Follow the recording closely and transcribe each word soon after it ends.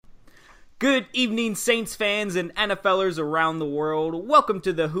Good evening, Saints fans and NFLers around the world. Welcome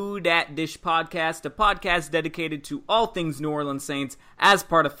to the Who Dat Dish podcast, a podcast dedicated to all things New Orleans Saints as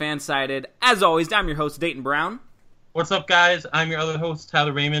part of Fansided. As always, I'm your host, Dayton Brown. What's up, guys? I'm your other host,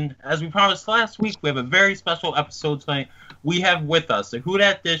 Tyler Raymond. As we promised last week, we have a very special episode tonight. We have with us the Who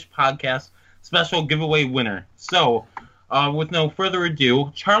Dat Dish podcast special giveaway winner. So, with no further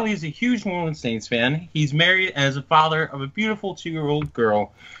ado, Charlie is a huge New Orleans Saints fan. He's married and is a father of a beautiful 2-year-old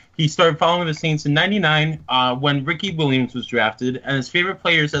girl. He started following the Saints in '99 when Ricky Williams was drafted, and his favorite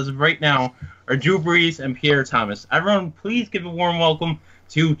players as of right now are Drew Brees and Pierre Thomas. Everyone, please give a warm welcome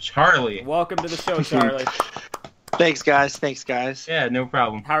to Charlie. Welcome to the show, Charlie. Thanks, guys. Yeah, no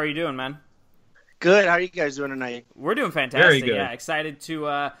problem. How are you doing, man? Good. How are you guys doing tonight? We're doing fantastic. Very good. Yeah, excited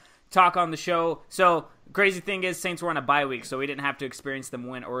to talk on the show. So, crazy thing is, Saints were on a bye week, so we didn't have to experience them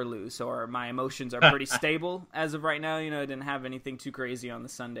win or lose. So my emotions are pretty stable as of right now. You know, I didn't have anything too crazy on the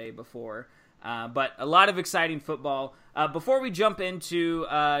Sunday before. But a lot of exciting football. Before we jump into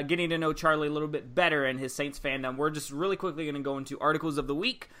getting to know Charlie a little bit better and his Saints fandom, we're just really quickly going to go into Articles of the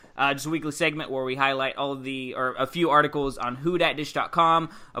Week. Just a weekly segment where we highlight a few articles on WhoDatDish.com.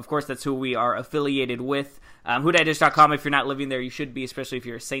 Of course, that's who we are affiliated with. WhoDatDish.com, if you're not living there, you should be, especially if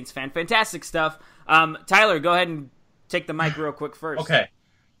you're a Saints fan. Fantastic stuff. Tyler, go ahead and take the mic real quick first. Okay.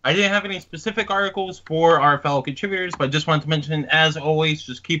 I didn't have any specific articles for our fellow contributors, but I just wanted to mention, as always,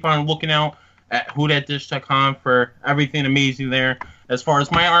 just keep on looking out at WhoDatDish.com for everything amazing there. As far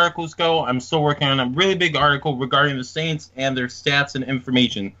as my articles go, I'm still working on a really big article regarding the Saints and their stats and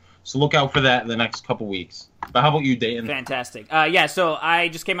information. So look out for that in the next couple weeks. But how about you, Dayton? Fantastic. So I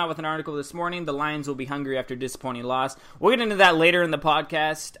just came out with an article this morning. The Lions will be hungry after disappointing loss. We'll get into that later in the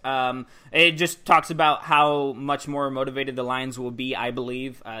podcast. It just talks about how much more motivated the Lions will be, I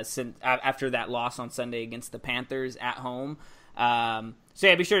believe, after that loss on Sunday against the Panthers at home. So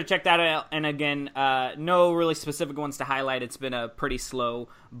yeah, be sure to check that out. And again, no really specific ones to highlight. It's been a pretty slow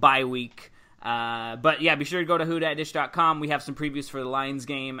bye week. But yeah, be sure to go to WhoDatDish.com. We have some previews for the Lions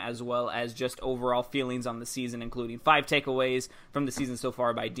game, as well as just overall feelings on the season, including 5 takeaways from the season so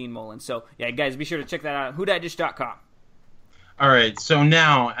far by Dean Mullen. So yeah, guys, be sure to check that out at WhoDatDish.com. All right, so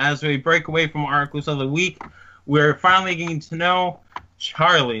now, as we break away from Articles of the Week, we're finally getting to know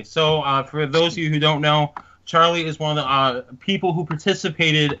Charlie. So for those of you who don't know, Charlie is one of the people who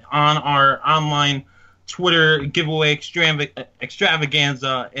participated on our online Twitter giveaway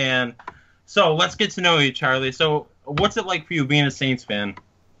extravaganza. And so let's get to know you, Charlie. So what's it like for you being a Saints fan?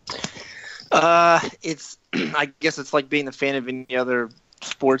 I guess it's like being a fan of any other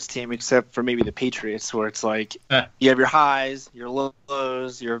sports team except for maybe the Patriots, where it's like you have your highs, your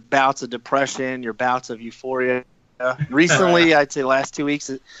lows, your bouts of depression, your bouts of euphoria. Recently, I'd say last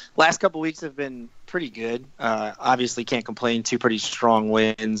couple weeks have been pretty good. Obviously can't complain, 2 pretty strong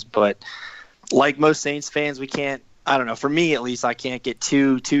wins, but like most Saints fans, we can't, I don't know, for me at least, I can't get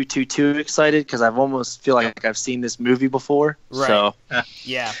too excited because I've almost feel like I've seen this movie before. Right. So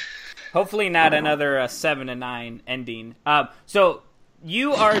yeah. Hopefully not another 7-9 ending. So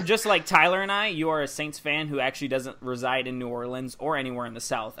you are just like Tyler and I. You are a Saints fan who actually doesn't reside in New Orleans or anywhere in the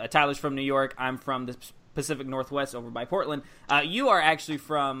South. Tyler's from New York. I'm from the Pacific Northwest over by Portland. You are actually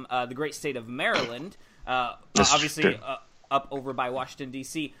from the great state of Maryland, obviously up over by Washington,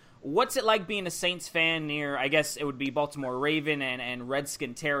 D.C. What's it like being a Saints fan near, I guess it would be Baltimore Raven and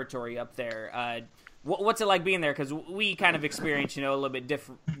Redskin territory up there? What's it like being there? Because we kind of experience, a little bit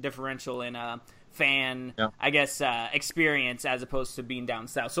differential in fan, I guess, experience as opposed to being down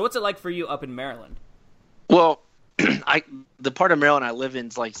south. So what's it like for you up in Maryland? Well, the part of Maryland I live in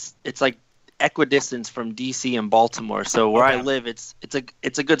is it's like equidistance from DC and Baltimore. So where I live, it's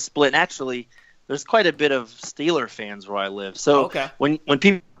a good split. And actually, there's quite a bit of Steeler fans where I live. So when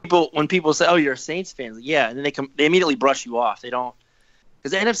people say, "Oh, you're a Saints fan," yeah, and then they immediately brush you off. They don't,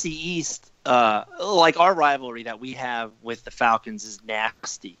 because the NFC East, like our rivalry that we have with the Falcons, is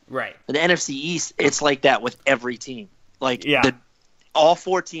nasty. Right. But the NFC East, it's like that with every team. All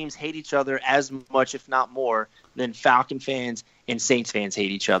 4 teams hate each other as much, if not more, than Falcon fans and Saints fans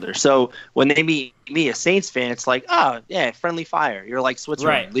hate each other. So when they meet me, a Saints fan, it's like, oh, yeah, friendly fire. You're like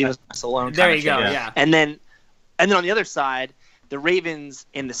Switzerland. Right. Leave us alone. There you go, yeah. And then on the other side, the Ravens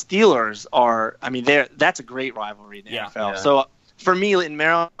and the Steelers are, that's a great rivalry in the NFL. Yeah. So for me in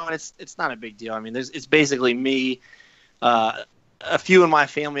Maryland, it's not a big deal. It's basically me, a few in my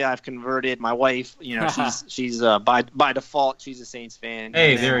family I've converted. My wife, she's by default, she's a Saints fan.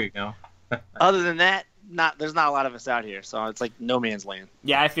 Hey, there you go. Other than that, there's not a lot of us out here, so it's like no man's land.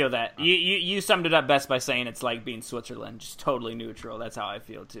 Yeah, I feel that. You summed it up best by saying it's like being Switzerland, just totally neutral. That's how I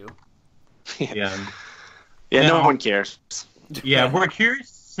feel too. Yeah. No one cares. Yeah, we're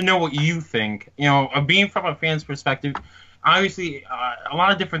curious to know what you think. Being from a fan's perspective, obviously, a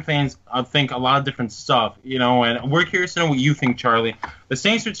lot of different fans think a lot of different stuff, and we're curious to know what you think, Charlie. The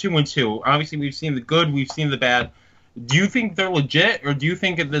Saints are 2-2. Obviously, we've seen the good, we've seen the bad. Do you think they're legit, or do you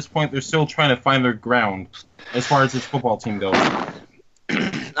think at this point they're still trying to find their ground as far as this football team goes?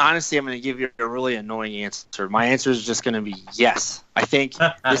 Honestly, I'm going to give you a really annoying answer. My answer is just going to be yes. I think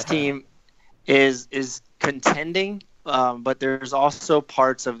this team is contending, but there's also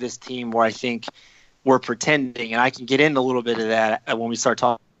parts of this team where I think we're pretending, and I can get into a little bit of that when we start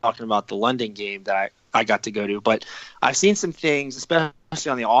talking about the London game that I got to go to. But I've seen some things,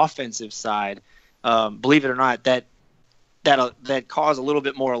 especially on the offensive side, believe it or not, that cause a little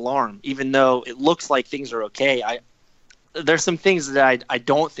bit more alarm, even though it looks like things are okay. There's some things that I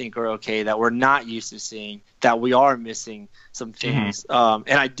don't think are okay that we're not used to seeing, that we are missing some things. And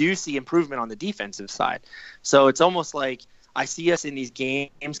I do see improvement on the defensive side. So it's almost like I see us in these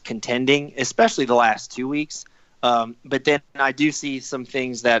games contending, especially the last 2 weeks. But then I do see some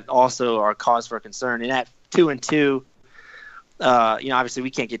things that also are cause for concern. And at 2-2, obviously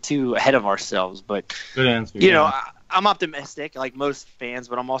we can't get too ahead of ourselves. But, good answer, I'm optimistic like most fans,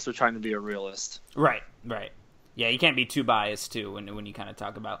 but I'm also trying to be a realist. Right. Yeah, you can't be too biased, too, when you kind of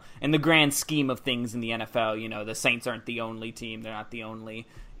talk about, in the grand scheme of things in the NFL, the Saints aren't the only team. They're not the only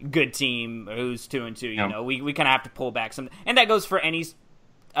good team who's 2-2. We kind of have to pull back some. And that goes for any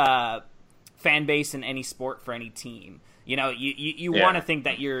fan base in any sport, for any team. You want to think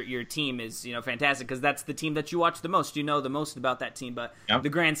that your team is, fantastic, because that's the team that you watch the most. You know the most about that team. But the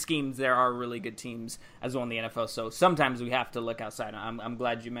grand schemes, there are really good teams as well in the NFL. So sometimes we have to look outside. I'm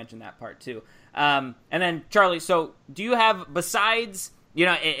glad you mentioned that part, too. And then, Charlie, so do you have, besides,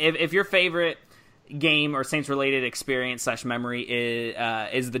 if your favorite game or Saints-related experience / memory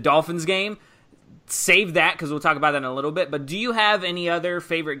is the Dolphins game, save that because we'll talk about that in a little bit. But do you have any other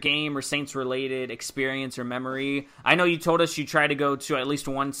favorite game or Saints-related experience or memory? I know you told us you try to go to at least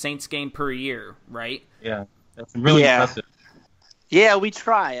one Saints game per year, right? Yeah, that's really impressive. Yeah, we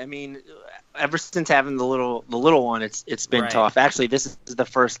try. I mean, ever since having the little one, it's been tough. Actually, this is the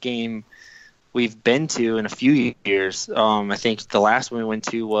first game we've been to in a few years. I think the last one we went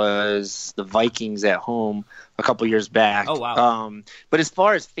to was the Vikings at home a couple years back. Oh, wow. But as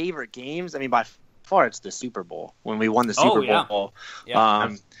far as favorite games, I mean, by far it's the Super Bowl, when we won the Super Bowl.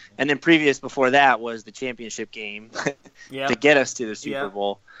 Yeah. And then before that was the championship game to get us to the Super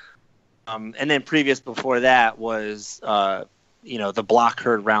Bowl. And then before that was, the block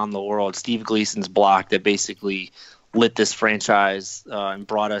heard around the world, Steve Gleason's block that basically lit this franchise and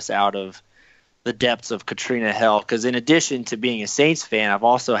brought us out of the depths of Katrina hell. Because in addition to being a Saints fan,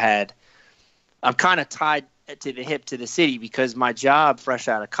 I'm kind of tied to the hip to the city, because my job fresh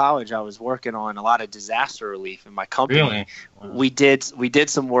out of college, I was working on a lot of disaster relief in my company. Really? Wow. We did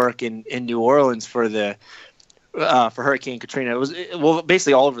some work in New Orleans for Hurricane Katrina. It was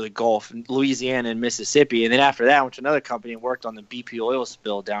basically all over the Gulf, Louisiana and Mississippi. And then after that, I went to another company and worked on the BP oil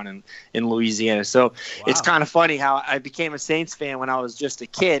spill down in Louisiana. So It's kind of funny how I became a Saints fan when I was just a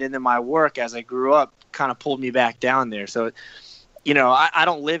kid, and then my work as I grew up kind of pulled me back down there. So, I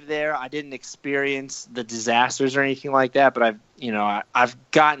don't live there. I didn't experience the disasters or anything like that, but I've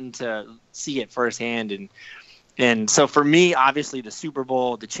gotten to see it firsthand. And so for me, obviously the Super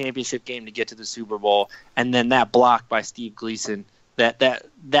Bowl, the championship game to get to the Super Bowl, and then that block by Steve Gleason,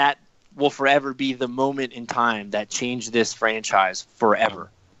 that will forever be the moment in time that changed this franchise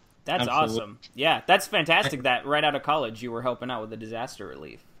forever. That's awesome. Yeah, that's fantastic that right out of college you were helping out with the disaster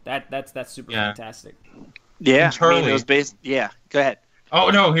relief. That's super fantastic. Yeah, Charlie. It was based. Yeah, go ahead. Oh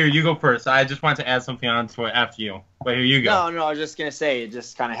no, here you go first. I just wanted to add something on to it after you. But here you go. No, I was just gonna say it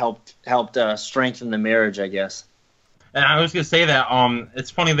just kind of helped strengthen the marriage, I guess. And I was gonna say that it's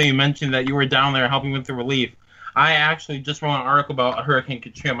funny that you mentioned that you were down there helping with the relief. I actually just wrote an article about Hurricane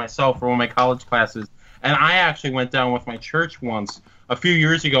Katrina myself for one of my college classes, and I actually went down with my church once a few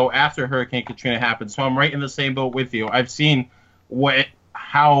years ago after Hurricane Katrina happened. So I'm right in the same boat with you. I've seen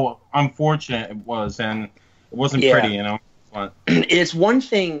how unfortunate it was, and it wasn't pretty, But it's one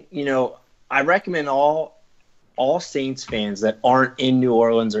thing, I recommend all Saints fans that aren't in New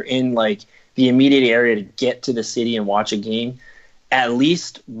Orleans or in like the immediate area to get to the city and watch a game at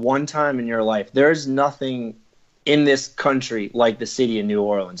least one time in your life. There's nothing in this country like the city of New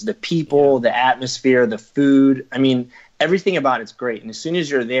Orleans. The people, the atmosphere, the food. I mean, everything about it's great. And as soon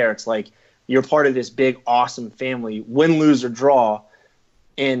as you're there, it's like you're part of this big, awesome family, win, lose, or draw.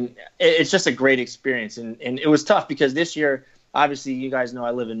 And it's just a great experience. And it was tough because this year, obviously, you guys know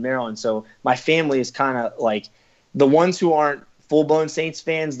I live in Maryland. So my family is kind of like the ones who aren't full-blown Saints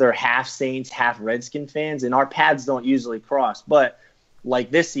fans. They're half Saints, half Redskin fans. And our paths don't usually cross. But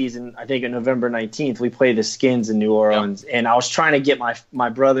like this season, I think on November 19th, we play the Skins in New Orleans, and I was trying to get my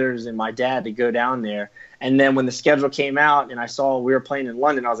brothers and my dad to go down there. And then when the schedule came out and I saw we were playing in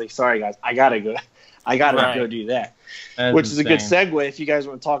London, I was like, sorry guys, I gotta go go do that. Which is a good segue if you guys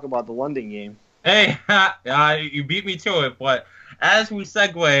want to talk about the London game. Hey, you beat me to it, but as we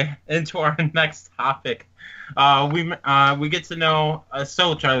segue into our next topic, we get to know.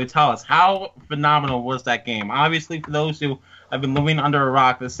 So, Charlie, tell us, how phenomenal was that game? Obviously, for those who have been living under a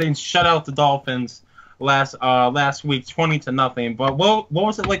rock, the Saints shut out the Dolphins last week, 20-0. But what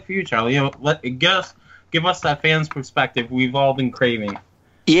was it like for you, Charlie? Give us that fan's perspective we've all been craving.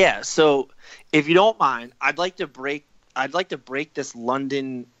 Yeah. So, if you don't mind, I'd like to break this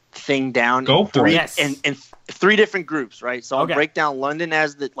London thing down in three different groups, right? So I'll break down London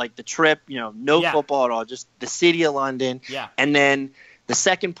as the trip, no football at all, just the city of London. Yeah. And then the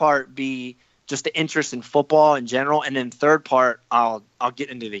second part be just the interest in football in general, and then third part I'll get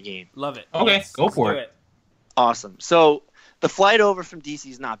into the game. Love it. Okay, yes, go for it. Awesome. So the flight over from DC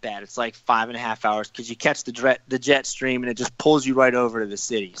is not bad. It's like 5.5 hours because you catch the jet stream and it just pulls you right over to the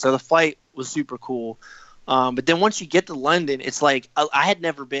city. So the flight was super cool. But then once you get to London, it's like I had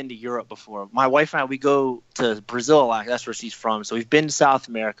never been to Europe before. My wife and I, we go to Brazil a lot. That's where she's from. So we've been to South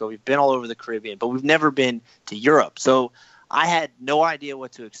America. We've been all over the Caribbean, but we've never been to Europe. So I had no idea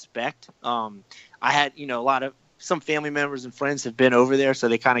what to expect. I had, some family members and friends have been over there, so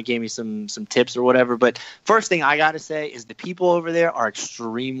they kind of gave me some tips or whatever. But first thing I got to say is the people over there are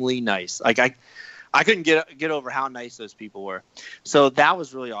extremely nice. Like I couldn't get over how nice those people were. So that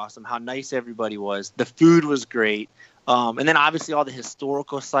was really awesome, how nice everybody was. The food was great. And then obviously all the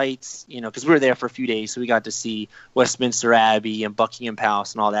historical sites, because we were there for a few days, so we got to see Westminster Abbey and Buckingham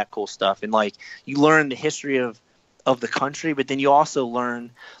Palace and all that cool stuff. And, you learn the history of the country, but then you also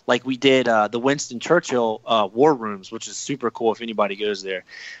learn, we did the Winston Churchill war rooms, which is super cool if anybody goes there.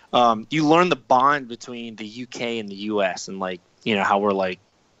 You learn the bond between the UK and the US and, how we're,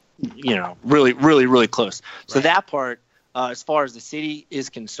 really, really, really close. So that part, as far as the city is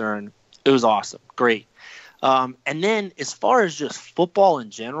concerned, it was awesome. Great. And then as far as just football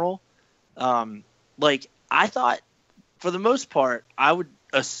in general, I thought for the most part, I would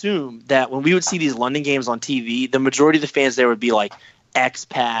assume that when we would see these London games on TV, the majority of the fans there would be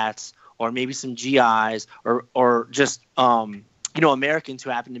expats or maybe some GIs or just, Americans who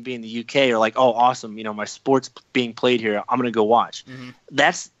happen to be in the UK are like, oh, awesome, my sport's being played here, I'm going to go watch. Mm-hmm.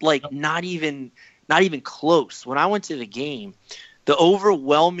 That's not even close. When I went to the game, the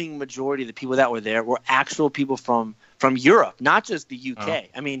overwhelming majority of the people that were there were actual people from Europe, not just the UK. Oh.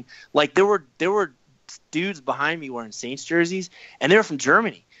 I mean, there were dudes behind me wearing Saints jerseys, and they were from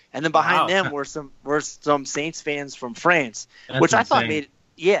Germany. And then behind them were some Saints fans from France, which I thought made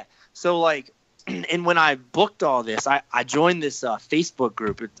 – yeah. So, and when I booked all this, I joined this Facebook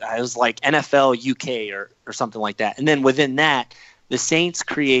group. It was NFL UK or something like that. And then within that, the Saints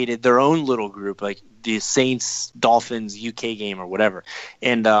created their own little group, the Saints Dolphins UK game or whatever.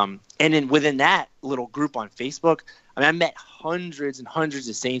 And then within that little group on Facebook, I met hundreds and hundreds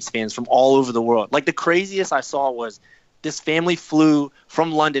of Saints fans from all over the world. The craziest I saw was this family flew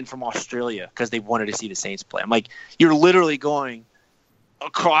from London from Australia because they wanted to see the Saints play. I'm like, you're literally going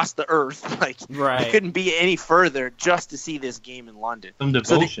across the earth. Right. It couldn't be any further just to see this game in London. Some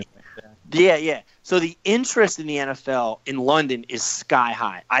devotion. Yeah. So the interest in the NFL in London is sky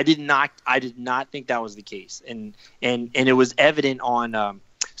high. I did not think that was the case, and it was evident on.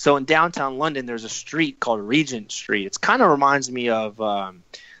 So in downtown London, there's a street called Regent Street. It kind of reminds me of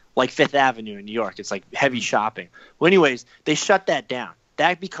Fifth Avenue in New York. It's heavy shopping. Well, anyways, they shut that down.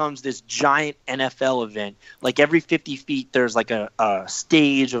 That becomes this giant NFL event. Every 50 feet, there's a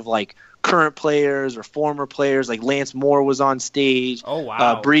stage of current players or former players. Lance Moore was on stage. Oh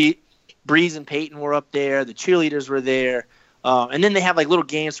wow. Breeze and Peyton were up there. The cheerleaders were there. And then they have little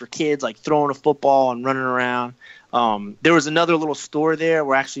games for kids, throwing a football and running around. There was another little store there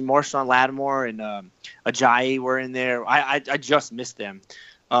where actually Marshawn Lattimore and Ajayi were in there. I just missed them.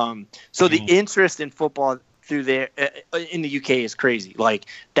 So the interest in football through there in the UK is crazy.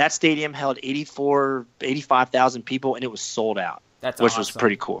 That stadium held 85,000 people, and it was sold out. Which was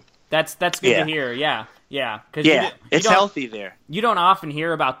pretty cool. That's good to hear. Yeah. It's healthy there. You don't often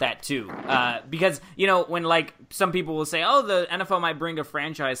hear about that too, because when some people will say, "Oh, the NFL might bring a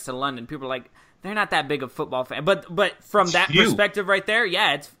franchise to London," people are like, "They're not that big of football fan." But from that perspective right there,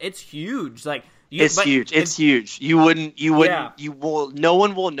 yeah, it's huge. It's huge. It's huge. You wouldn't. Yeah. You will. No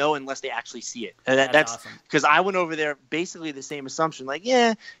one will know unless they actually see it. And that's awesome. Because I went over there basically the same assumption. Like,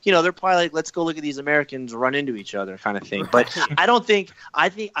 yeah, they're probably like, let's go look at these Americans run into each other, kind of thing. But I don't think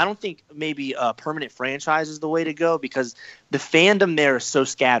maybe a permanent franchise is the way to go, because the fandom there is so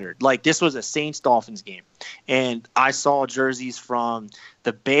scattered. Like, this was a Saints-Dolphins game, and I saw jerseys from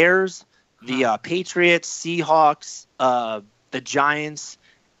the Bears, the Patriots, Seahawks, the Giants,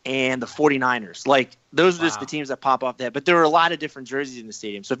 and the 49ers. Like, those are just the teams that pop off that. But there were a lot of different jerseys in the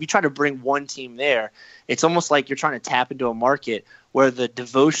stadium. So if you try to bring one team there, it's almost like you're trying to tap into a market where the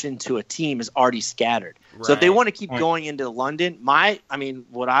devotion to a team is already scattered. Right. So if they want to keep going into London,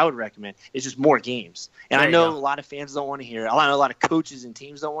 what I would recommend is just more games. And I know a lot of fans don't want to hear it. I know a lot of coaches and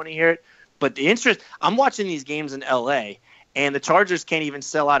teams don't want to hear it. But the interest – I'm watching these games in L.A., and the Chargers can't even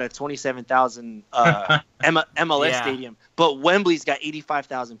sell out a 27,000 MLS stadium. But Wembley's got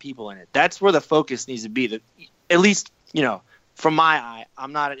 85,000 people in it. That's where the focus needs to be. At least, from my eye,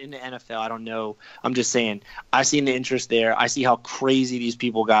 I'm not in the NFL. I don't know. I'm just saying I seen the interest there. I see how crazy these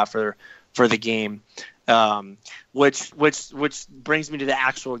people got for the game, which brings me to the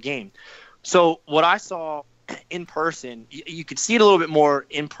actual game. So what I saw in person, you could see it a little bit more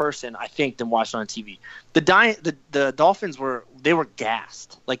in person, I think, than watching on TV. The Dolphins were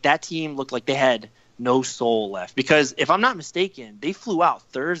gassed. Like, that team looked like they had no soul left, because if I'm not mistaken, they flew out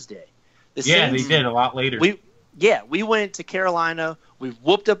Thursday. They did a lot later. We went to Carolina, we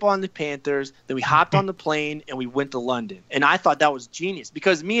whooped up on the Panthers, then we hopped on the plane and we went to London. And I thought that was genius,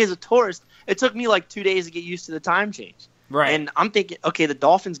 because me as a tourist, it took me like 2 days to get used to the time change. Right. And I'm thinking, okay, the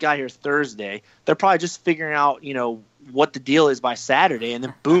Dolphins got here Thursday. They're probably just figuring out, what the deal is by Saturday, and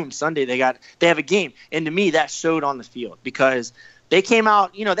then boom, Sunday they have a game. And to me, that showed on the field, because they came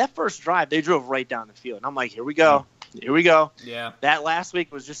out, that first drive, they drove right down the field. And I'm like, here we go. Here we go. Yeah. That last week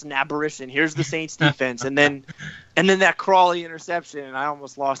was just an aberration. Here's the Saints defense. and then that Crawley interception, and I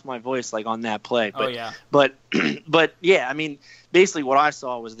almost lost my voice on that play. But, but yeah, basically what I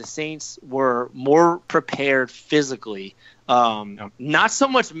saw was the Saints were more prepared physically, not so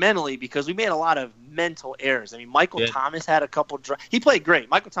much mentally, because we made a lot of mental errors. Michael Thomas had a couple he played great.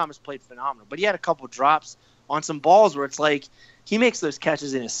 Michael Thomas played phenomenal, but he had a couple drops on some balls where it's like he makes those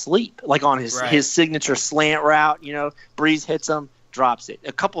catches in his sleep, like on his signature slant route. Breeze hits him, drops it.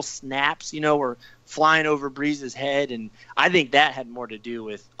 A couple snaps, were flying over Breeze's head, and I think that had more to do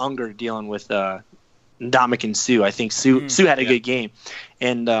with Unger dealing with Ndamukong Suh. I think Sue had a good game,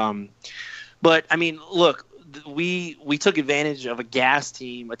 and but look, we took advantage of a gas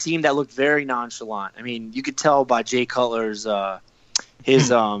team, a team that looked very nonchalant. You could tell by Jay Cutler's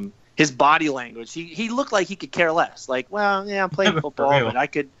his body language. He looked like he could care less. Like, well, yeah, I'm playing football, but I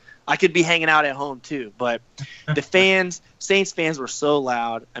could be hanging out at home too. But the Saints fans were so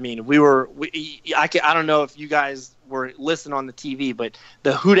loud. I don't know if you guys were listening on the TV, but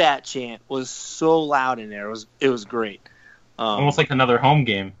the "Who Dat" chant was so loud in there. It was great. Almost like another home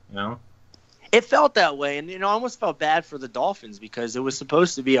game, It felt that way, and I almost felt bad for the Dolphins, because it was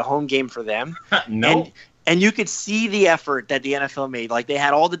supposed to be a home game for them. And you could see the effort that the NFL made. Like, they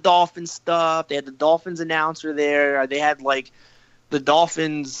had all the Dolphins stuff. They had the Dolphins announcer there. They had, the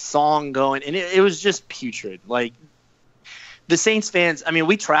Dolphins song going. And it was just putrid. Like, the Saints fans,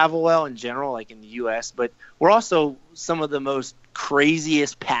 we travel well in general, like in the U.S., but we're also some of the most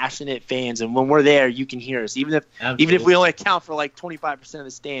craziest, passionate fans. And when we're there, you can hear us. Even if we only account for, 25% of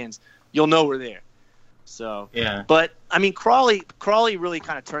the stands, you'll know we're there. So yeah, but Crawley really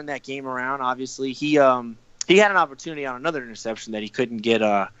kind of turned that game around. Obviously, he had an opportunity on another interception that he couldn't get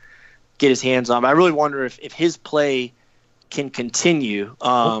his hands on. But I really wonder if his play can continue.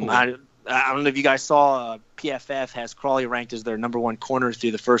 I don't know if you guys saw PFF has Crawley ranked as their number one corner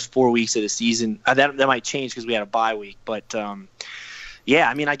through the first 4 weeks of the season. That might change because we had a bye week, but.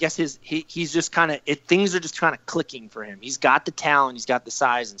 Yeah, I guess he's just kind of things are just kind of clicking for him. He's got the talent, he's got the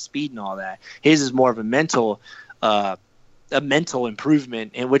size and speed and all that. His is more of a mental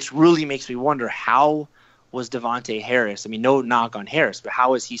improvement, and which really makes me wonder, how was Devontae Harris? No knock on Harris, but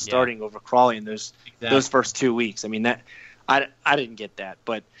how is he starting over Crawley in those first 2 weeks? That I didn't get that,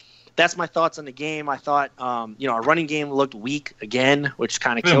 but that's my thoughts on the game. I thought our running game looked weak again, which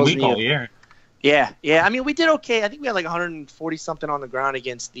kind of kills me. All year. Yeah. We did okay. I think we had 140 something on the ground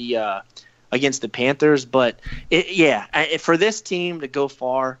against the Panthers, but for this team to go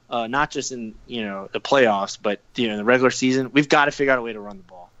far, not just in the playoffs, but in the regular season, we've got to figure out a way to run the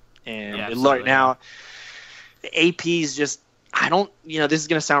ball. And right now, AP's just this is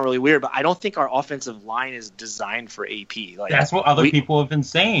going to sound really weird, but I don't think our offensive line is designed for AP. That's what other people have been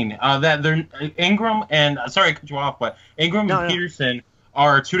saying. That they're Ingram and sorry to cut you off, but Ingram and Peterson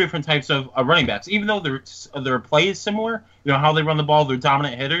are two different types of running backs. Even though their play is similar, how they run the ball, they're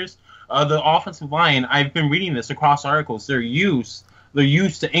dominant hitters. The offensive line, I've been reading this across articles. They're used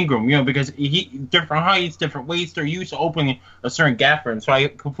to Ingram, because he different heights, different weights. They're used to opening a certain gap for him. So I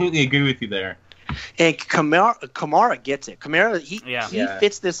completely agree with you there. And Kamara gets it. Kamara, he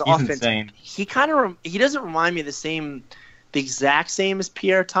fits this offense. Insane. He he doesn't remind me of the exact same as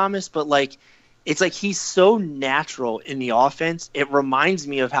Pierre Thomas, but it's like he's so natural in the offense. It reminds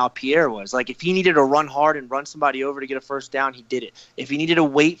me of how Pierre was. Like if he needed to run hard and run somebody over to get a first down, he did it. If he needed to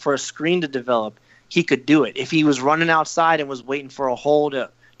wait for a screen to develop, he could do it. If he was running outside and was waiting for a hole to,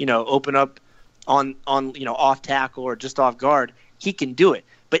 open up on off tackle or just off guard, he can do it.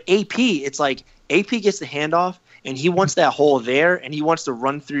 But AP, it's like AP gets the handoff and he wants that hole there and he wants to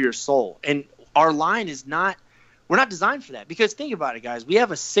run through your soul. And our line is not – we're not designed for that because think about it, guys. We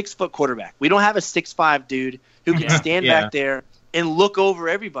have a 6-foot quarterback. We don't have a 6'5" dude who can stand back there and look over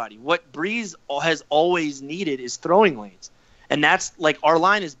everybody. What Breeze has always needed is throwing lanes. And that's like our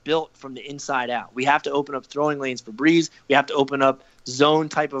line is built from the inside out. We have to open up throwing lanes for Breeze. We have to open up zone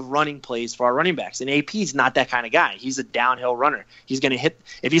type of running plays for our running backs. And AP's not that kind of guy. He's a downhill runner. He's going to hit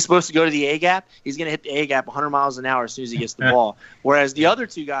 – if he's supposed to go to the A-gap, he's going to hit the A-gap 100 miles an hour as soon as he gets the ball. Whereas the other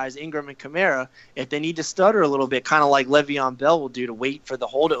two guys, Ingram and Kamara, if they need to stutter a little bit, kind of like Le'Veon Bell will do to wait for the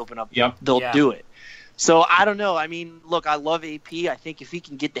hole to open up, they'll do it. So I don't know. I mean, look, I love AP. I think if he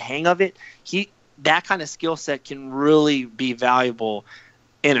can get the hang of it, that kind of skill set can really be valuable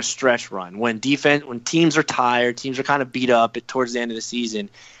in a stretch run when teams are tired, teams are kind of beat up towards the end of the season,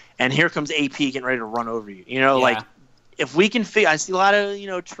 and here comes AP getting ready to run over you. Like if we can I see a lot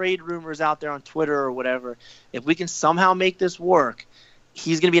of trade rumors out there on Twitter or whatever. If we can somehow make this work,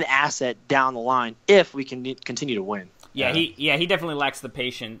 he's going to be an asset down the line if we can continue to win. He definitely lacks the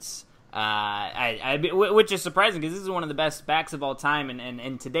patience. Which is surprising because this is one of the best backs of all time, and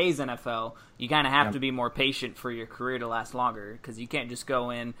in today's NFL, you kind of have to be more patient for your career to last longer because you can't just go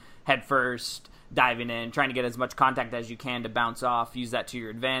in head first, diving in, trying to get as much contact as you can to bounce off, use that to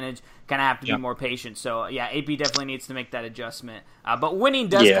your advantage. Kind of have to be more patient. So AP definitely needs to make that adjustment. But winning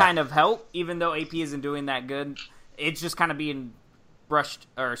does kind of help, even though AP isn't doing that good. It's just kind of being brushed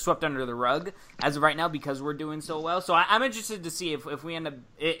or swept under the rug as of right now because we're doing so well. So I'm interested to see if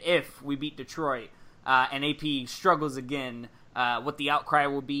we beat Detroit and AP struggles again, what the outcry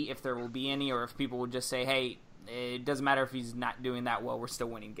will be, if there will be any, or if people will just say, hey, it doesn't matter if he's not doing that well, we're still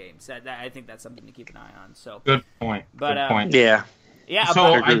winning games. I think that's something to keep an eye on. So good point. But good point. Yeah.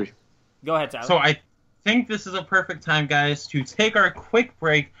 So go ahead, Tyler. So I think this is a perfect time, guys, to take our quick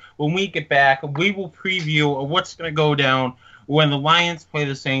break. When we get back, we will preview what's going to go down when the Lions play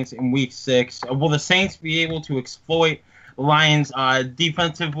the Saints in Week 6. Will the Saints be able to exploit Lions'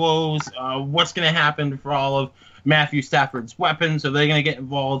 defensive woes? What's going to happen for all of Matthew Stafford's weapons? Are they going to get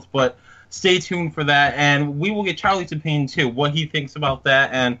involved? But stay tuned for that, and we will get Charlie's opinion too, what he thinks about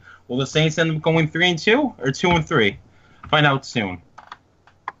that, and will the Saints end up going 3-2 or 2-3? Find out soon.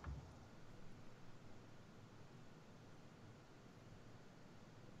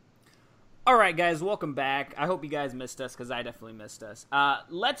 All right, guys, welcome back. I hope you guys missed us because I definitely missed us.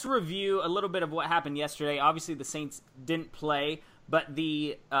 Let's review a little bit of what happened yesterday. Obviously, the Saints didn't play, but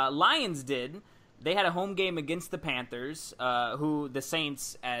the Lions did. They had a home game against the Panthers, who the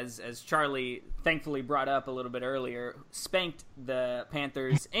Saints, as Charlie thankfully brought up a little bit earlier, spanked the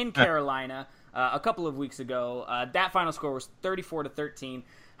Panthers in Carolina a couple of weeks ago. That final score was 34-13.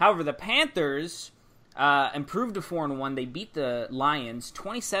 However, the Panthers improved to 4-1. They beat the Lions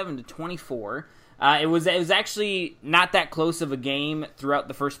 27-24. It was actually not that close of a game throughout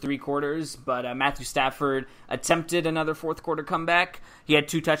the first three quarters, but Matthew Stafford attempted another fourth quarter comeback. He had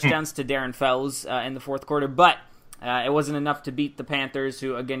 2 touchdowns to Darren Fells in the fourth quarter, but it wasn't enough to beat the Panthers,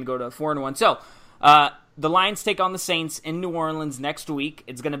 who again go to 4-1. So the Lions take on the Saints in New Orleans next week.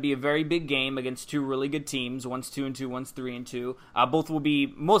 It's going to be a very big game against 2 really good teams. One's 2-2, one's 3-2. Both will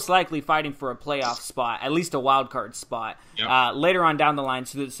be most likely fighting for a playoff spot, at least a wild card spot, later on down the line.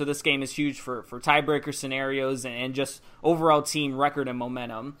 So this game is huge for tiebreaker scenarios and just overall team record and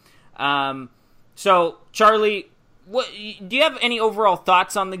momentum. So, Charlie, do you have any overall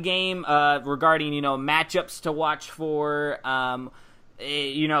thoughts on the game regarding matchups to watch for?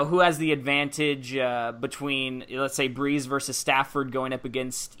 Who has the advantage between, let's say, Breeze versus Stafford going up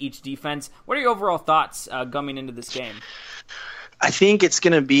against each defense? What are your overall thoughts coming into this game? I think it's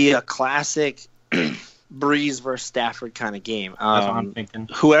going to be a classic Breeze versus Stafford kind of game. That's what I'm thinking.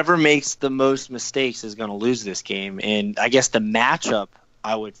 Whoever makes the most mistakes is going to lose this game. And I guess the matchup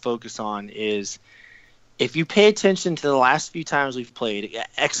I would focus on is, if you pay attention to the last few times we've played,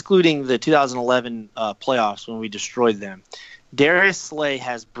 excluding the 2011 playoffs when we destroyed them, Darius Slay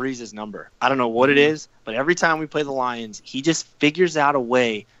has Breeze's number. I don't know what it is, but every time we play the Lions, he just figures out a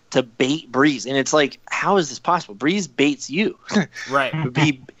way to bait Breeze. And it's like, how is this possible? Breeze baits you. Right.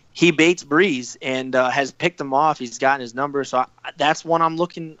 He baits Breeze and has picked him off. He's gotten his number. So that's one I'm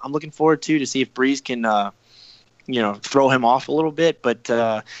looking forward to see if Breeze can throw him off a little bit. But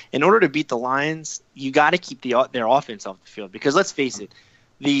in order to beat the Lions, you got to keep their offense off the field, because let's face it,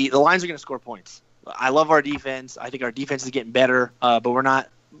 the Lions are going to score points. I love our defense. I think our defense is getting better, but we're not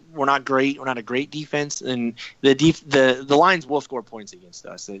great. We're not a great defense, and the Lions will score points against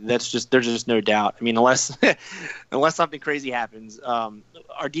us. There's just no doubt. I mean, unless something crazy happens,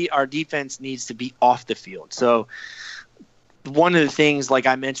 our defense needs to be off the field. So one of the things, like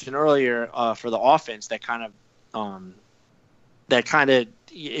I mentioned earlier, for the offense that kind of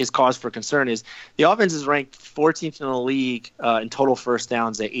is cause for concern is the offense is ranked 14th in the league in total first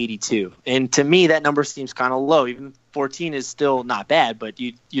downs at 82. And to me, that number seems kind of low. Even 14 is still not bad, but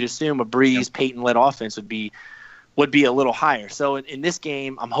you'd assume a Breeze, Peyton-led offense would be a little higher. So in this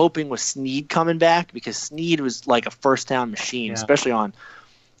game, I'm hoping with Snead coming back, because Snead was like a first down machine, especially on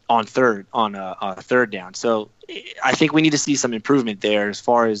third down. So I think we need to see some improvement there as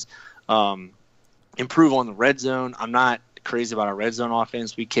far as improve on the red zone. I'm not crazy about our red zone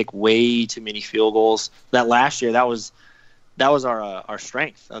offense. We kick way too many field goals. That last year, that was our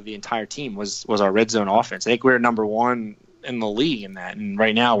strength of the entire team was our red zone offense. I think we were number one in the league in that, and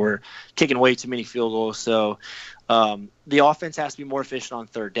right now we're kicking way too many field goals. So the offense has to be more efficient on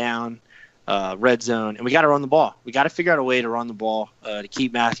third down, red zone, and we got to run the ball. We got to figure out a way to run the ball to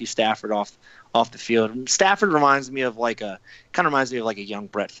keep Matthew Stafford off the field. Stafford reminds me of like a young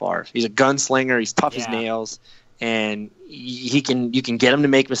Brett Favre. He's a gunslinger. He's tough as nails. And you can get him to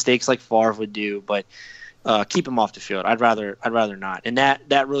make mistakes like Favre would do, but keep him off the field. I'd rather not. And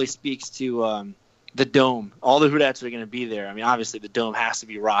that really speaks to the Dome. All the Houdatts are going to be there. I mean, obviously the Dome has to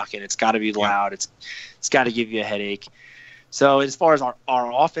be rocking. It's got to be loud. It's got to give you a headache. So as far as our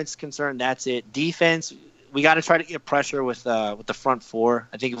offense is concerned, that's it. Defense, we got to try to get pressure with the front four.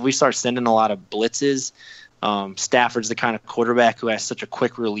 I think if we start sending a lot of blitzes, Stafford's the kind of quarterback who has such a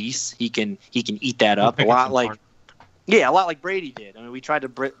quick release. He can eat that up a lot like Brady did. I mean, we tried to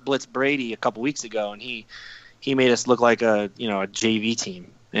blitz Brady a couple weeks ago, and he made us look like a JV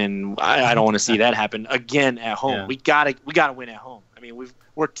team. And I don't want to see that happen again at home. Yeah. We gotta win at home. I mean, we're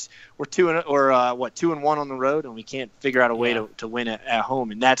 2-1 on the road, and we can't figure out a way to win at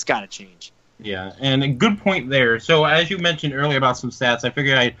home, and that's got to change. Yeah, and a good point there. So as you mentioned earlier about some stats, I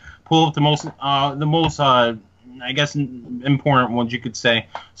figured I'd pull up the most I guess important ones you could say.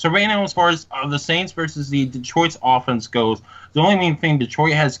 So right now, as far as the Saints versus the Detroit's offense goes, the only main thing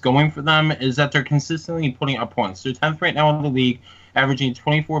Detroit has going for them is that they're consistently putting up points. They're 10th right now in the league, averaging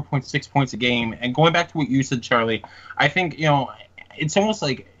 24.6 points a game. And going back to what you said, Charlie, I think it's almost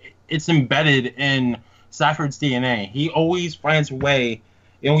like it's embedded in Stafford's DNA. He always finds a way.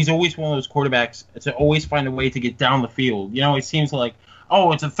 He's always one of those quarterbacks to always find a way to get down the field. It seems like,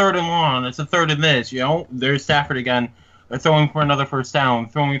 oh, it's a third and long, it's a third and this. There's Stafford again. They're throwing for another first down,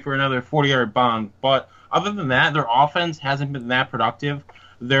 throwing for another 40-yard bomb. But other than that, their offense hasn't been that productive.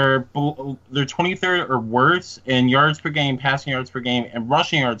 They're 23rd or worse in yards per game, passing yards per game, and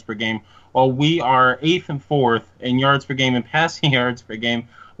rushing yards per game, while we are 8th and 4th in yards per game and passing yards per game,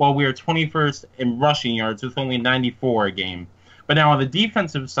 while we are 21st in rushing yards with only 94 a game. But now on the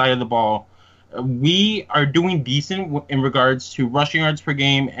defensive side of the ball, we are doing decent in regards to rushing yards per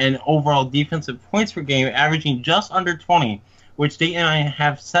game and overall defensive points per game, averaging just under 20, which Dayton and I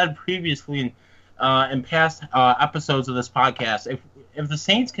have said previously in past episodes of this podcast. If the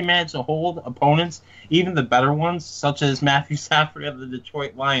Saints can manage to hold opponents, even the better ones, such as Matthew Stafford of the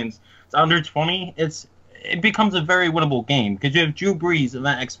Detroit Lions, it's under 20, it becomes a very winnable game because you have Drew Brees and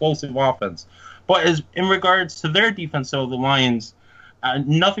that explosive offense. But in regards to their defense, so the Lions,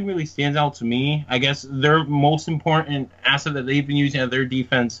 nothing really stands out to me. I guess their most important asset that they've been using at their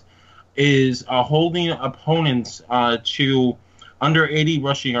defense is holding opponents to under 80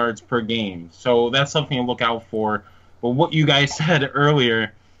 rushing yards per game. So that's something to look out for. But what you guys said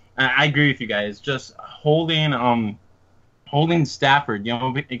earlier, I agree with you guys. Just holding Stafford,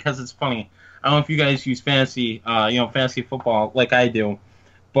 because it's funny. I don't know if you guys use fantasy football like I do,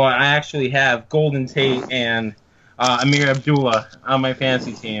 but I actually have Golden Tate and Amir Abdullah on my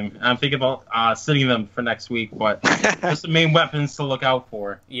fantasy team. I'm thinking about sitting them for next week, but just the main weapons to look out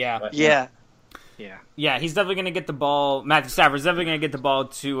for. Yeah. But, Yeah, he's definitely going to get the ball. Matthew Stafford's definitely going to get the ball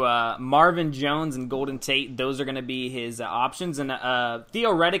to Marvin Jones and Golden Tate. Those are going to be his options. And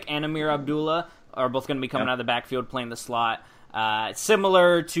Theo Reddick and Amir Abdullah are both going to be coming out of the backfield playing the slot.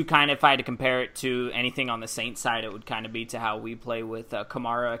 Similar to kind of, if I had to compare it to anything on the Saints side, it would kind of be to how we play with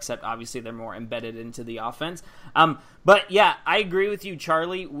Kamara, except obviously they're more embedded into the offense. But yeah, I agree with you,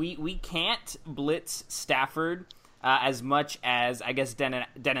 Charlie. We can't blitz Stafford as much as I guess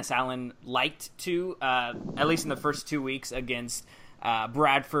Dennis Allen liked to, at least in the first 2 weeks against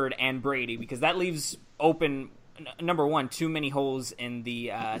Bradford and Brady, because that leaves open, number one, too many holes in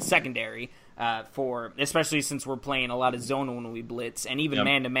the secondary. Especially since we're playing a lot of zone when we blitz, and even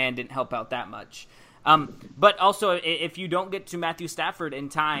man-to-man didn't help out that much. But also, if you don't get to Matthew Stafford in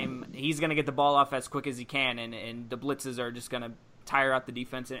time, he's going to get the ball off as quick as he can, and the blitzes are just going to tire out the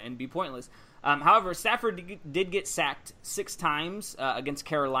defense and be pointless. However, Stafford did get sacked 6 times against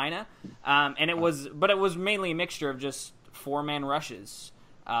Carolina, and it was mainly a mixture of just 4-man rushes,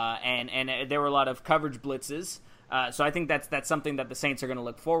 and there were a lot of coverage blitzes. So I think that's something that the Saints are going to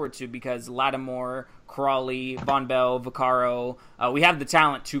look forward to, because Lattimore, Crawley, Von Bell, Vaccaro, we have the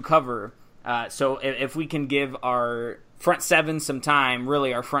talent to cover. So if we can give our front 7 some time,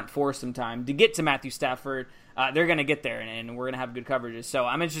 really our front 4 some time to get to Matthew Stafford, they're going to get there, and we're going to have good coverages. So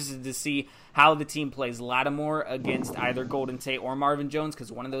I'm interested to see how the team plays Lattimore against either Golden Tate or Marvin Jones,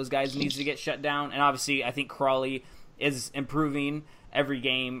 because one of those guys needs to get shut down. And obviously I think Crawley is improving every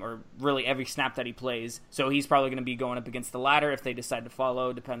game, or really every snap that he plays. So he's probably going to be going up against the latter if they decide to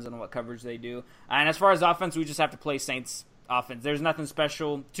follow. Depends on what coverage they do. And as far as offense, we just have to play Saints offense. There's nothing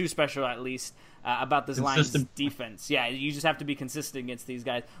special, too special at least, about this Lions defense. Yeah, you just have to be consistent against these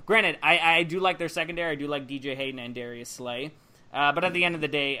guys. Granted, I do like their secondary. I do like DJ Hayden and Darius Slay. But at the end of the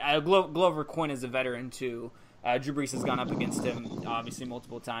day, Glover Quinn is a veteran too. Drew Brees has gone up against him, obviously,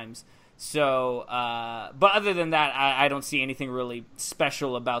 multiple times. So, but other than that, I don't see anything really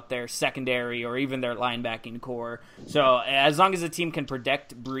special about their secondary or even their linebacking core. So, as long as the team can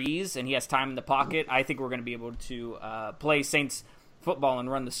protect Brees and he has time in the pocket, I think we're going to be able to play Saints football and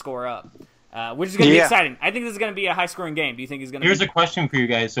run the score up, which is going to be exciting. I think this is going to be a high-scoring game. Do you think he's going to? Here's a question for you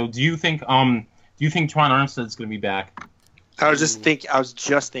guys. So, do you think Tron Armstead's going to be back? I was just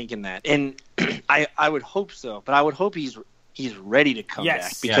thinking that, and I would hope so, but I would hope he's ready to come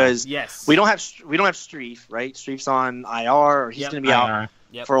back, because we don't have Streif, right? Streif's on IR, or he's going to be out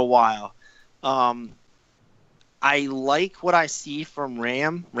for a while. I like what I see from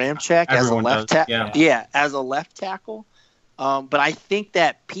Ramczyk as a left tackle. As a left tackle. But I think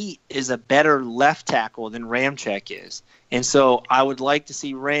that Pete is a better left tackle than Ramczyk is, and so I would like to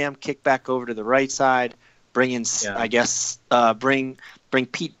see Ram kick back over to the right side, bring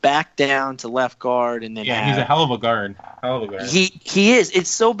Pete back down to left guard, and then he's a hell of a guard. He is. It's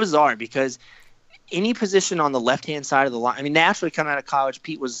so bizarre, because any position on the left-hand side of the line, I mean, naturally coming out of college,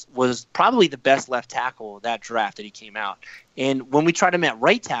 Pete was probably the best left tackle of that draft that he came out. And when we tried him at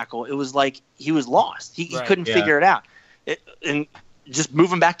right tackle, it was like he was lost. He couldn't figure it out. And just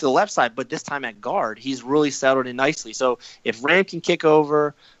move him back to the left side, but this time at guard, he's really settled in nicely. So if Ram can kick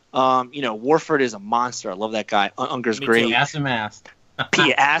over, Warford is a monster. I love that guy. Unger's great. Ass and mask.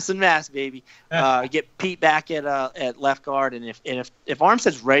 Ass and mask, baby. Get Pete back at left guard, and if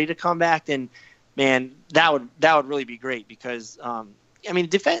Armstead's ready to come back, then man, that would really be great, because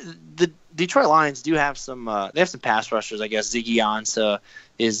the Detroit Lions do have some they have some pass rushers. I guess Ziggy Ansah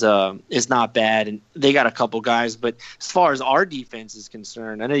is not bad, and they got a couple guys. But as far as our defense is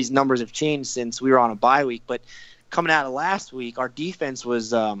concerned, I know these numbers have changed since we were on a bye week, but coming out of last week, our defense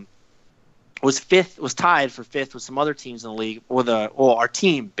was tied for fifth with some other teams in the league. Our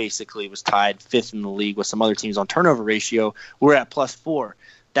team basically was tied fifth in the league with some other teams on turnover ratio. We're at +4.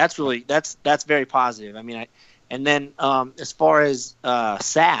 That's very positive. I mean, and then as far as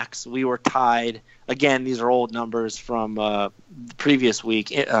sacks, we were tied. Again, these are old numbers from the previous week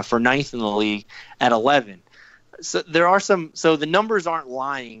for 9th in the league at 11. So there are so the numbers aren't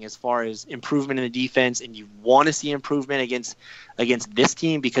lying as far as improvement in the defense, and you want to see improvement against this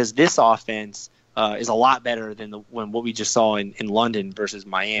team, because this offense is a lot better than what we just saw in London versus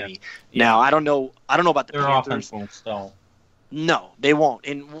Miami. Yeah. Now I don't know about the Panthers. Offense won't stall. No, they won't.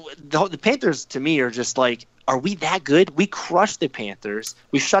 And the Panthers, to me, are just like, are we that good? We crushed the Panthers.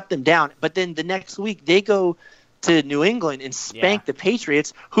 We shut them down. But then the next week they go to New England and spank the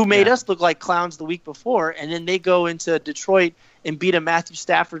Patriots, who made us look like clowns the week before, and then they go into Detroit and beat a Matthew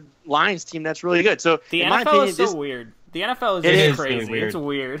Stafford Lions team that's really good. So the in NFL my opinion, is so weird. The NFL is crazy. Weird. It's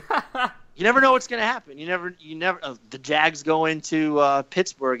weird. You never know what's going to happen. You never. The Jags go into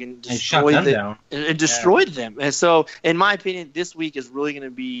Pittsburgh and destroyed them. And so, in my opinion, this week is really going to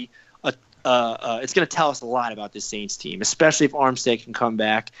be it's going to tell us a lot about this Saints team, especially if Armstead can come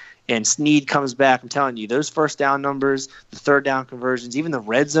back and Snead comes back. I'm telling you, those first down numbers, the third down conversions, even the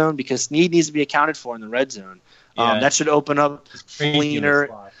red zone, because Snead needs to be accounted for in the red zone. That should open up cleaner.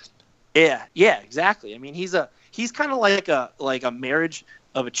 Yeah, exactly. I mean, he's kind of like a marriage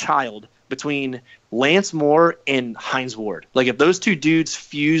of a child between Lance Moore and Hines Ward. Like if those two dudes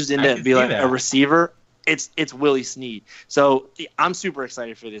fused into be like a receiver, it's Willie Snead. So I'm super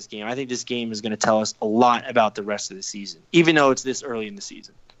excited for this game. I think this game is going to tell us a lot about the rest of the season, even though it's this early in the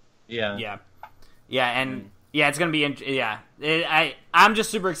season. Yeah, and it's going to be I'm just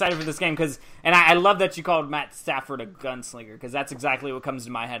super excited for this game and I love that you called Matt Stafford a gunslinger because that's exactly what comes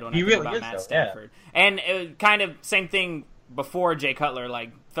to my head when I think about Matt Stafford. Yeah. And it kind of same thing before Jay Cutler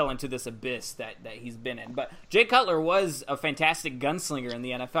fell into this abyss that he's been in. But Jay Cutler was a fantastic gunslinger in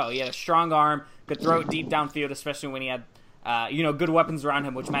the NFL. He had a strong arm, could throw it deep downfield, especially when he had good weapons around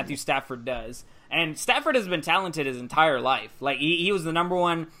him, which Matthew Stafford does. And Stafford has been talented his entire life. Like he was the number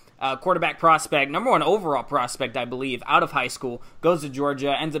one quarterback prospect, number one overall prospect, I believe, out of high school, goes to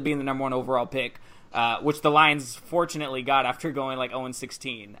Georgia, ends up being the number one overall pick, which the Lions fortunately got after going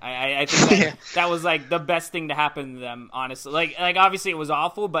 0-16. I think that was the best thing to happen to them, honestly. Like obviously it was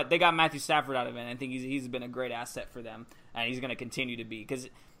awful, but they got Matthew Stafford out of it, and I think he's been a great asset for them, and he's going to continue to be because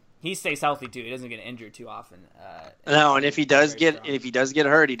he stays healthy too. He doesn't get injured too often. No, and if he does get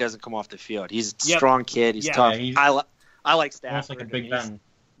hurt, he doesn't come off the field. He's a strong kid. He's tough. I like Stafford. Almost like a Big Ben.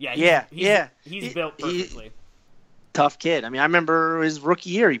 He's built perfectly. Tough kid. I mean, I remember his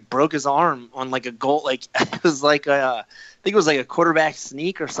rookie year, he broke his arm on a goal. It was I think it was a quarterback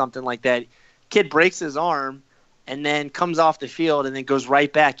sneak or something like that. Kid breaks his arm and then comes off the field and then goes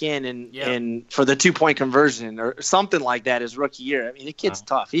right back in and for the 2-point conversion or something like that his rookie year. I mean, the kid's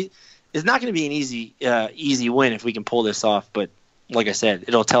tough. It's not going to be an easy win if we can pull this off. But like I said,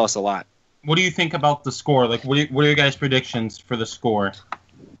 it'll tell us a lot. What do you think about the score? What are your guys' predictions for the score?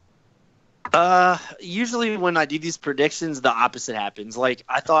 Usually when I do these predictions, the opposite happens. I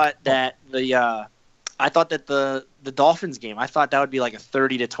thought that the Dolphins game, I thought that would be a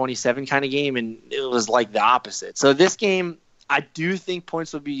 30-27 kind of game, and it was the opposite. So this game, I do think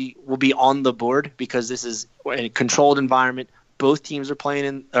points will be on the board because this is a controlled environment. Both teams are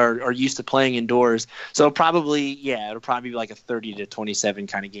playing are used to playing indoors. So it'll probably be a 30-27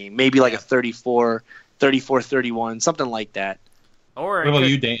 kind of game. Maybe a 34-31, something like that. Or what about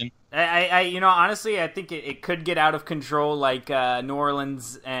you, Dan? I honestly, I think it could get out of control like New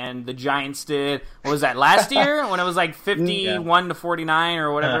Orleans and the Giants did. What was that, last year when it was 51-49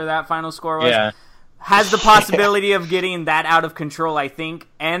 or whatever that final score was? Yeah. Has the possibility of getting that out of control, I think.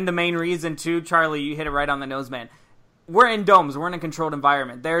 And the main reason, too, Charlie, you hit it right on the nose, man. We're in domes. We're in a controlled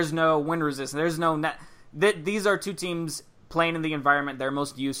environment. There's no wind resistance. There's no net. These are two teams playing in the environment they're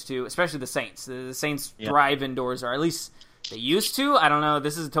most used to, especially the Saints. The Saints thrive indoors, or at least they used to. I don't know.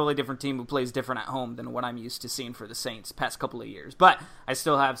 This is a totally different team who plays different at home than what I'm used to seeing for the Saints past couple of years. But I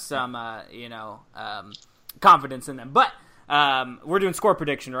still have some, confidence in them. But we're doing score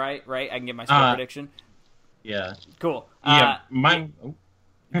prediction, right? Right? I can get my score prediction. Yeah. Cool. Mine.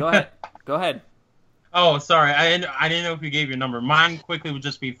 Go ahead. Oh, sorry. I didn't know if you gave your number. Mine quickly would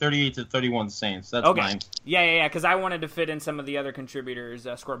just be 38-31 Saints. That's mine. Yeah. Because I wanted to fit in some of the other contributors'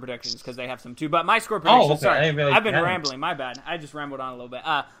 score predictions because they have some too. But my score prediction. Sorry, I've been rambling. My bad. I just rambled on a little bit.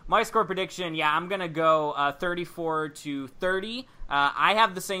 My score prediction. Yeah, I'm gonna go 34-30. I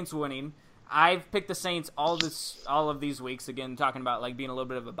have the Saints winning. I've picked the Saints all of these weeks. Again, talking about being a little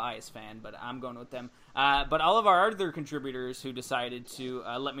bit of a biased fan, but I'm going with them. But all of our other contributors who decided to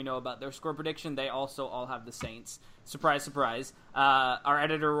let me know about their score prediction, they also all have the Saints. Surprise, surprise. Our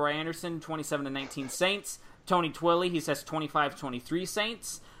editor, Roy Anderson, 27-19 Saints. Tony Twilley, he says 25-23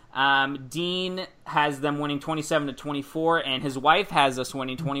 Saints. Dean has them winning 27-24, and his wife has us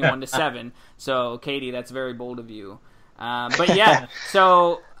winning 21-7. So, Katie, that's very bold of you. But yeah,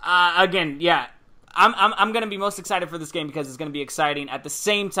 so again, yeah. I'm going to be most excited for this game because it's going to be exciting. At the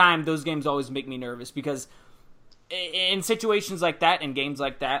same time, those games always make me nervous because in situations like that, in games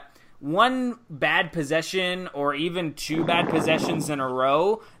like that, one bad possession or even two bad possessions in a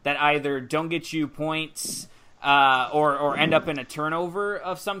row that either don't get you points or end up in a turnover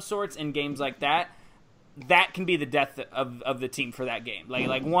of some sorts in games like that, that can be the death of the team for that game.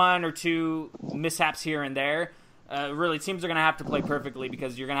 Like one or two mishaps here and there. Really, teams are going to have to play perfectly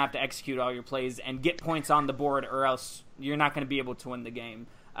because you're going to have to execute all your plays and get points on the board, or else you're not going to be able to win the game.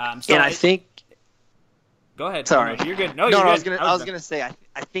 I think. Go ahead. Sorry, you're good. No, I was going to say I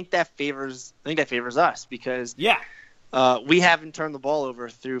think that favors us because we haven't turned the ball over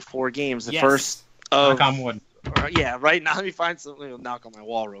through 4 games. The first of Yeah, right now let me find something to knock on my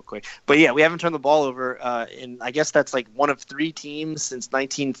wall real quick. But yeah, we haven't turned the ball over, and I guess that's like one of 3 teams since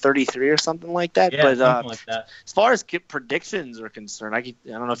 1933 or something like that. Yeah, but something like that. As far as predictions are concerned, I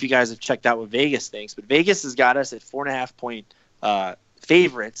don't know if you guys have checked out what Vegas thinks, but Vegas has got us at 4.5 point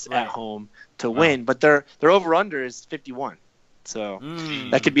favorites at home to win, but their over under is 51. So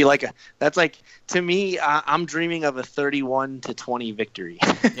that could be that's like, to me, I'm dreaming of a 31-20 victory.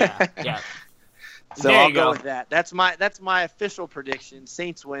 Yeah. So I'll go with that. That's my official prediction.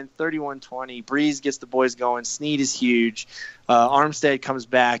 Saints win 31-20. Breeze gets the boys going. Snead is huge. Armstead comes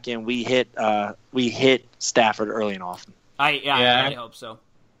back, and we hit Stafford early and often. I hope so.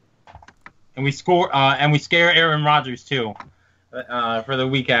 And we score and we scare Aaron Rodgers too for the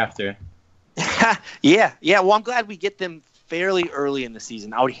week after. Yeah. Well, I'm glad we get them fairly early in the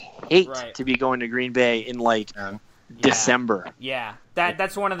season. I would hate to be going to Green Bay in December. Yeah,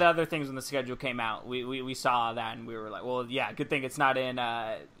 that's one of the other things when the schedule came out. We saw that and we were like, well, yeah, good thing it's not in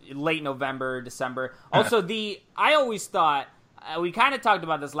late November, December. Also, I always thought we kind of talked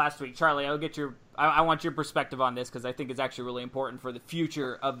about this last week, Charlie. I want your perspective on this because I think it's actually really important for the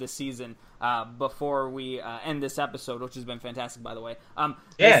future of the season. Before we end this episode, which has been fantastic, by the way.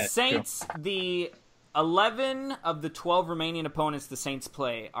 The Saints, the 11 of the 12 remaining opponents the Saints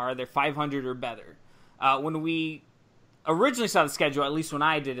play are either 500 or better. When we originally saw the schedule, at least when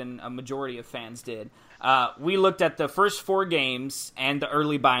I did and a majority of fans did, we looked at the first 4 games and the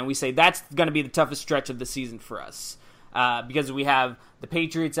early bye, and we say that's going to be the toughest stretch of the season for us. Because we have the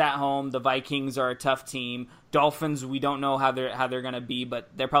Patriots at home, the Vikings are a tough team, Dolphins, we don't know how they're going to be, but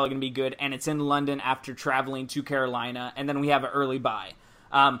they're probably going to be good, and it's in London after traveling to Carolina, and then we have an early bye.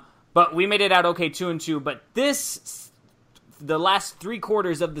 But we made it out okay 2-2, but the last 3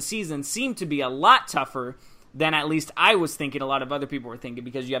 quarters of the season seem to be a lot tougher than at least I was thinking, a lot of other people were thinking,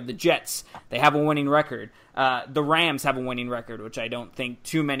 because you have the Jets, they have a winning record. The Rams have a winning record, which I don't think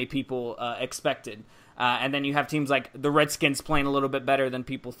too many people expected. And then you have teams like the Redskins playing a little bit better than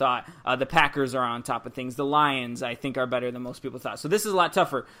people thought. The Packers are on top of things. The Lions, I think, are better than most people thought. So this is a lot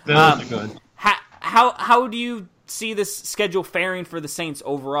tougher. Those are good. How do you see this schedule faring for the Saints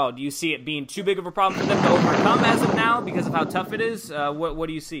overall? Do you see it being too big of a problem for them to overcome as of now because of how tough it is? What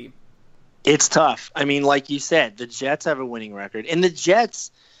do you see? It's tough. I mean, like you said, the Jets have a winning record, and the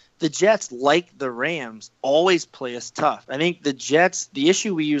Jets, like the Rams, always play us tough. I think the Jets, the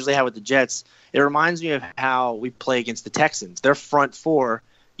issue we usually have with the Jets, it reminds me of how we play against the Texans. Their front 4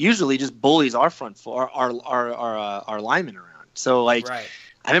 usually just bullies our front 4, our linemen around. So, I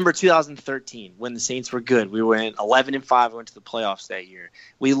remember 2013 when the Saints were good. We went 11-5, went to the playoffs that year.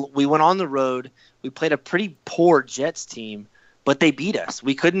 We went on the road. We played a pretty poor Jets team, but they beat us.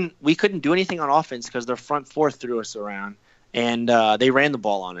 We couldn't do anything on offense because their front 4 threw us around, and they ran the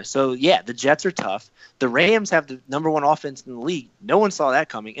ball on us. So, yeah, the Jets are tough. The Rams have the number 1 offense in the league. No one saw that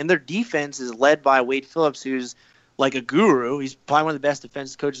coming. And their defense is led by Wade Phillips, who's like a guru. He's probably one of the best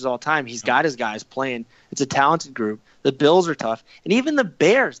defensive coaches of all time. He's got his guys playing. It's a talented group. The Bills are tough. And even the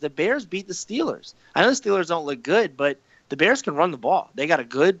Bears beat the Steelers. I know the Steelers don't look good, but the Bears can run the ball. They got a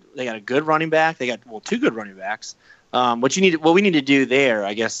good running back. They got 2 good running backs. What we need to do there,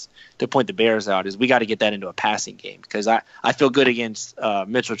 I guess, to point the Bears out is we got to get that into a passing game, because I feel good against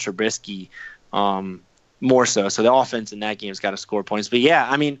Mitchell Trubisky more so. So the offense in that game has got to score points. But yeah,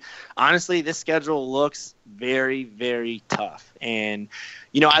 I mean, honestly, this schedule looks very, very tough. And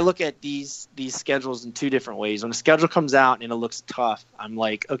I look at these schedules in 2 different ways. When a schedule comes out and it looks tough, I'm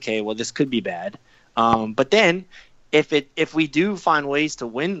like, okay, well, this could be bad. But then if we do find ways to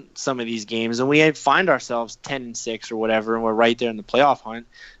win some of these games and we find ourselves 10-6 or whatever, and we're right there in the playoff hunt,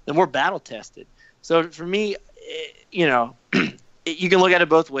 then we're battle tested. So for me, you can look at it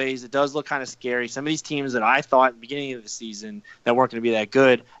both ways. It does look kind of scary. Some of these teams that I thought at the beginning of the season that weren't going to be that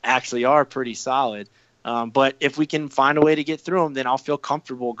good actually are pretty solid. But if we can find a way to get through them, then I'll feel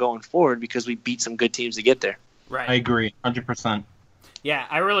comfortable going forward because we beat some good teams to get there. Right. I agree, 100%. Yeah,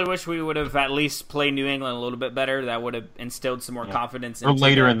 I really wish we would have at least played New England a little bit better. That would have instilled some more confidence into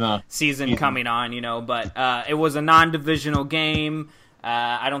later in the season coming on, But it was a non-divisional game.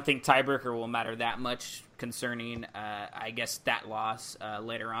 I don't think tiebreaker will matter that much concerning, I guess, that loss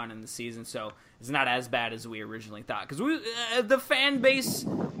later on in the season. So it's not as bad as we originally thought. Because the fan base,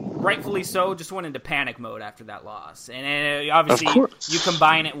 rightfully so, just went into panic mode after that loss. And obviously you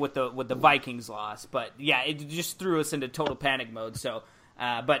combine it with the Vikings loss. But, yeah, it just threw us into total panic mode. So,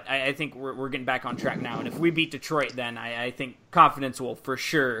 but I think we're getting back on track now. And if we beat Detroit, then I think confidence will for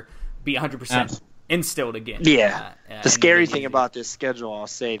sure be 100% instilled again. Yeah. The scary thing about this schedule, I'll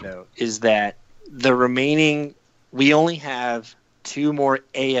say, though, is that the remaining – we only have 2 more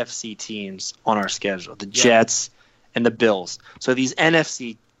AFC teams on our schedule, the Jets and the Bills. So these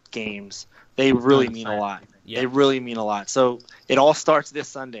NFC games, they really mean a lot. Yep. They really mean a lot. So it all starts this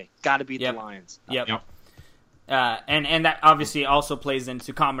Sunday. Got to beat the Lions. Yep. And that obviously also plays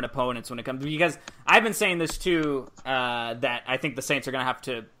into common opponents when it comes, because I've been saying this too, that I think the Saints are going to have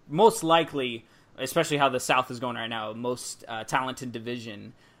to most likely, especially how the South is going right now, most talented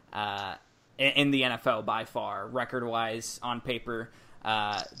division in the NFL by far, record-wise, on paper.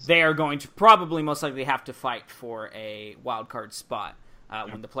 They are going to probably most likely have to fight for a wild card spot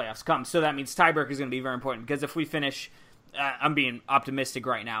when the playoffs come. So that means tiebreaker is going to be very important, because if we finish, I'm being optimistic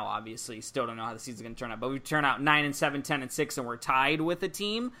right now, obviously, still don't know how the season's going to turn out, but we turn out 9-7, 10-6, and we're tied with a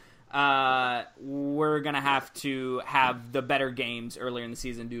team, we're going to have the better games earlier in the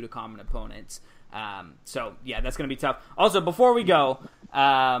season due to common opponents. So, yeah, that's going to be tough. Also, before we go,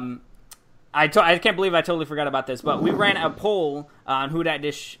 I can't believe I totally forgot about this, but we ran a poll on Who Dat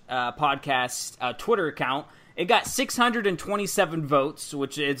Dish podcast Twitter account. It got 627 votes,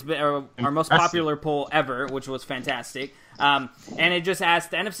 which is our most popular poll ever, which was fantastic. And it just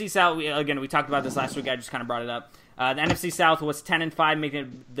asked the NFC South. We talked about this last week. I just kind of brought it up. The NFC South was 10-5, making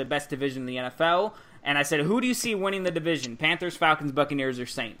it the best division in the NFL. And I said, who do you see winning the division? Panthers, Falcons, Buccaneers, or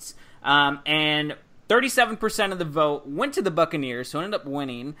Saints? And 37% of the vote went to the Buccaneers, so ended up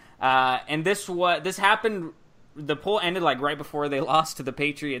winning. And this happened. The poll ended like right before they lost to the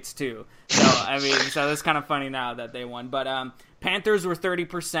Patriots too. So so it's kind of funny now that they won. But Panthers were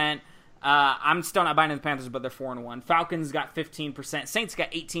 30%. I'm still not buying into the Panthers, but they're 4-1. Falcons got 15%. Saints got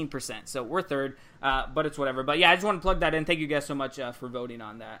 18%. So we're third, but it's whatever. But yeah, I just want to plug that in. Thank you guys so much for voting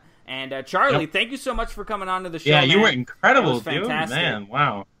on that. And Charlie, thank you so much for coming on to the show. Yeah, you man. were incredible, dude. Fantastic. Man,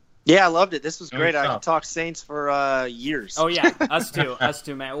 wow. Yeah, I loved it. This was great. I could talk Saints for years. Oh, yeah. Us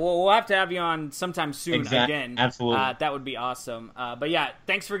too, man. We'll have to have you on sometime soon again. Absolutely. That would be awesome. But, yeah,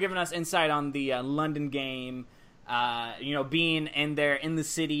 thanks for giving us insight on the London game, being in there in the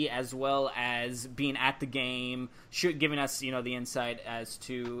city as well as being at the game, giving us, the insight as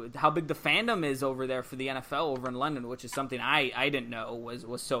to how big the fandom is over there for the NFL over in London, which is something I didn't know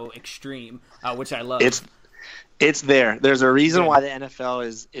was so extreme, which I love. It's there. There's a reason why the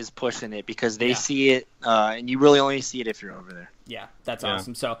NFL is pushing it, because they see it, and you really only see it if you're over there. Yeah, that's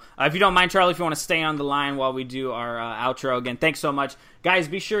awesome. So if you don't mind, Charlie, if you want to stay on the line while we do our outro again, thanks so much. Guys,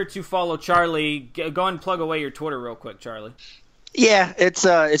 be sure to follow Charlie. Go and plug away your Twitter real quick, Charlie. Yeah, it's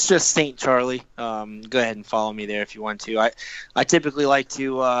just Saint Charlie. Go ahead and follow me there if you want to. I typically like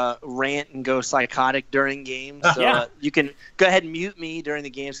to rant and go psychotic during games. So you can go ahead and mute me during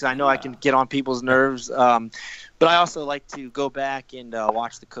the games, because I know I can get on people's nerves. But I also like to go back and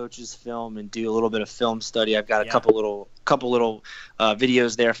watch the coaches' film and do a little bit of film study. I've got a couple little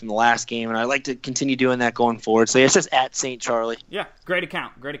videos there from the last game, and I like to continue doing that going forward. So it's just at Saint Charlie. Yeah, great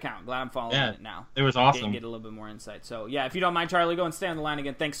account. Glad I'm following it now. It was awesome. Get a little bit more insight. So yeah, if you don't mind, Charlie, go and stay on the line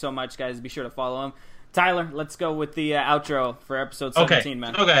again. Thanks so much, guys. Be sure to follow him. Tyler, let's go with the outro for episode 17,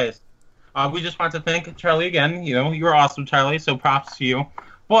 man. So guys, we just want to thank Charlie again. You were awesome, Charlie. So props to you.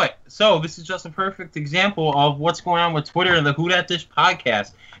 But, so this is just a perfect example of what's going on with Twitter and the Who Dat Dish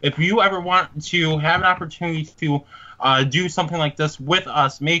podcast. If you ever want to have an opportunity to do something like this with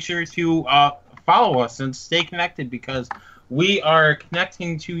us, make sure to follow us and stay connected, because we are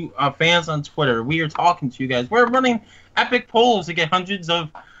connecting to fans on Twitter. We are talking to you guys. We're running epic polls to get hundreds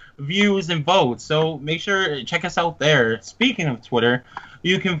of views and votes. So make sure to check us out there. Speaking of Twitter,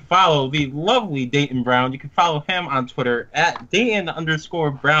 you can follow the lovely Dayton Brown. You can follow him on Twitter at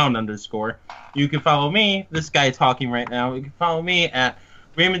Dayton_Brown_. You can follow me, this guy talking right now. You can follow me at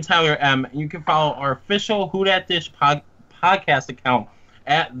Raymond Tyler M. You can follow our official Who Dat Dish podcast account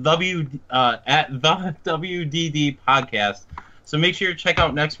at the WDD podcast. So make sure to check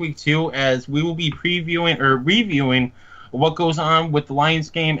out next week too, as we will be reviewing what goes on with the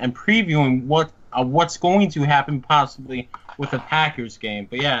Lions game and previewing what's going to happen possibly with the Packers game.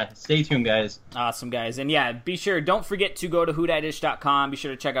 But yeah, stay tuned, guys. Awesome, guys. And yeah, don't forget to go to whodatdish.com. Be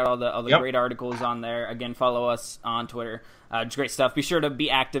sure to check out all the great articles on there. Again, follow us on Twitter. It's great stuff. Be sure to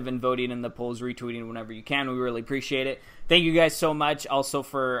be active in voting in the polls, retweeting whenever you can. We really appreciate it. Thank you guys so much also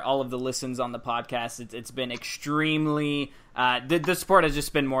for all of the listens on the podcast. It's been extremely the support has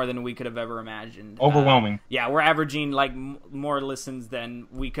just been more than we could have ever imagined. Overwhelming. We're averaging like more listens than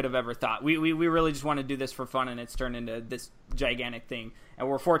we could have ever thought. We really just want to do this for fun, and it's turned into this gigantic thing. And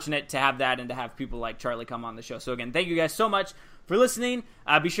we're fortunate to have that and to have people like Charlie come on the show. So again, thank you guys so much for listening.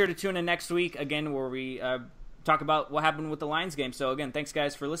 Be sure to tune in next week again, where we talk about what happened with the Lions game. So again, thanks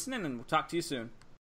guys for listening, and we'll talk to you soon.